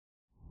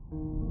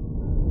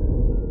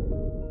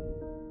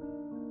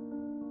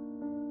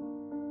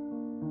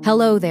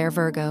Hello there,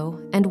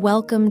 Virgo, and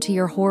welcome to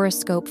your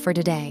horoscope for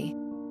today,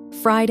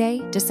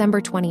 Friday,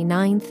 December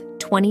 29th,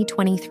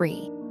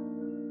 2023.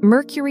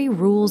 Mercury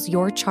rules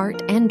your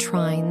chart and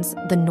trines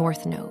the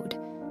North Node,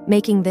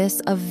 making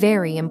this a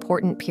very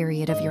important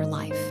period of your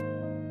life.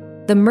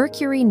 The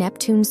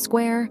Mercury-Neptune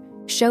square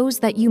shows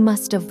that you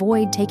must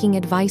avoid taking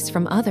advice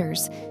from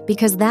others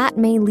because that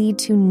may lead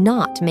to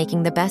not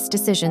making the best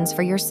decisions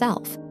for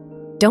yourself.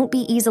 Don't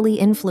be easily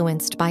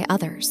influenced by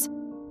others.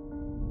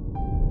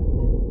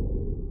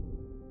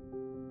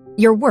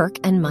 Your work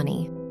and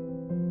money.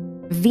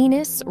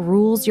 Venus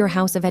rules your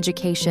house of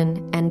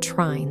education and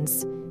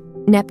trines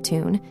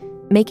Neptune,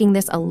 making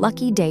this a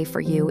lucky day for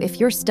you if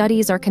your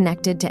studies are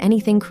connected to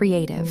anything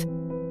creative.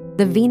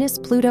 The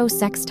Venus-Pluto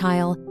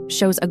sextile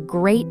shows a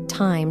great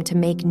time to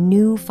make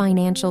new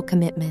financial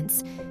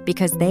commitments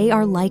because they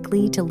are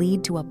likely to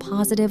lead to a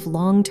positive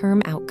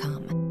long-term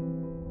outcome.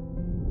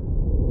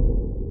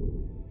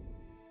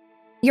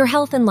 Your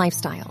health and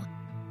lifestyle.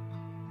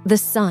 The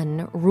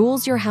Sun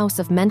rules your house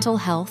of mental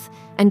health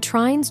and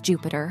trines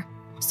Jupiter,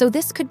 so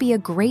this could be a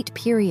great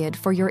period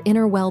for your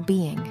inner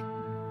well-being.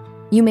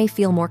 You may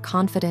feel more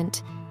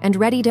confident and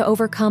ready to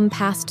overcome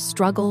past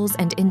struggles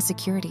and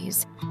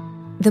insecurities.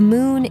 The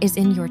Moon is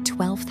in your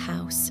 12th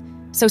house,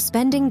 so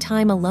spending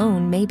time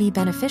alone may be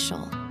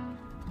beneficial.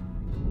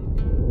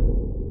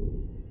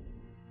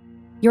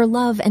 Your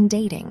love and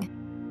dating.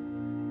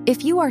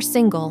 If you are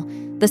single,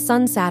 the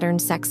Sun-Saturn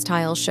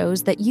sextile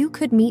shows that you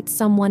could meet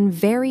someone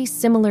very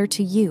similar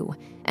to you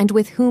and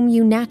with whom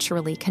you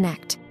naturally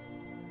connect.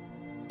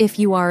 If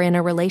you are in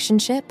a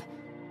relationship,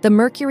 the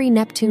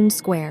Mercury-Neptune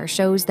square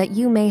shows that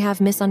you may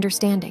have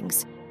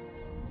misunderstandings.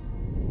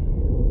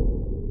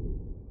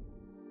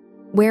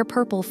 Wear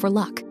purple for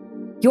luck.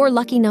 Your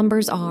lucky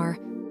numbers are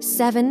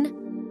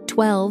 7,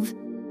 12,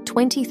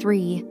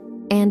 23,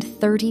 and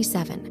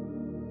 37.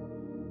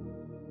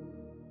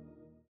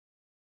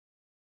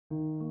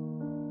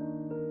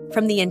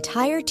 From the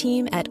entire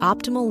team at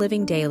Optimal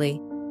Living Daily,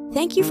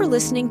 thank you for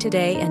listening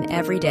today and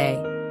every day.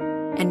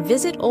 And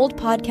visit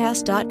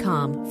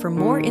oldpodcast.com for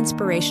more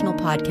inspirational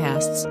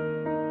podcasts.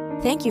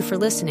 Thank you for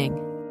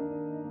listening.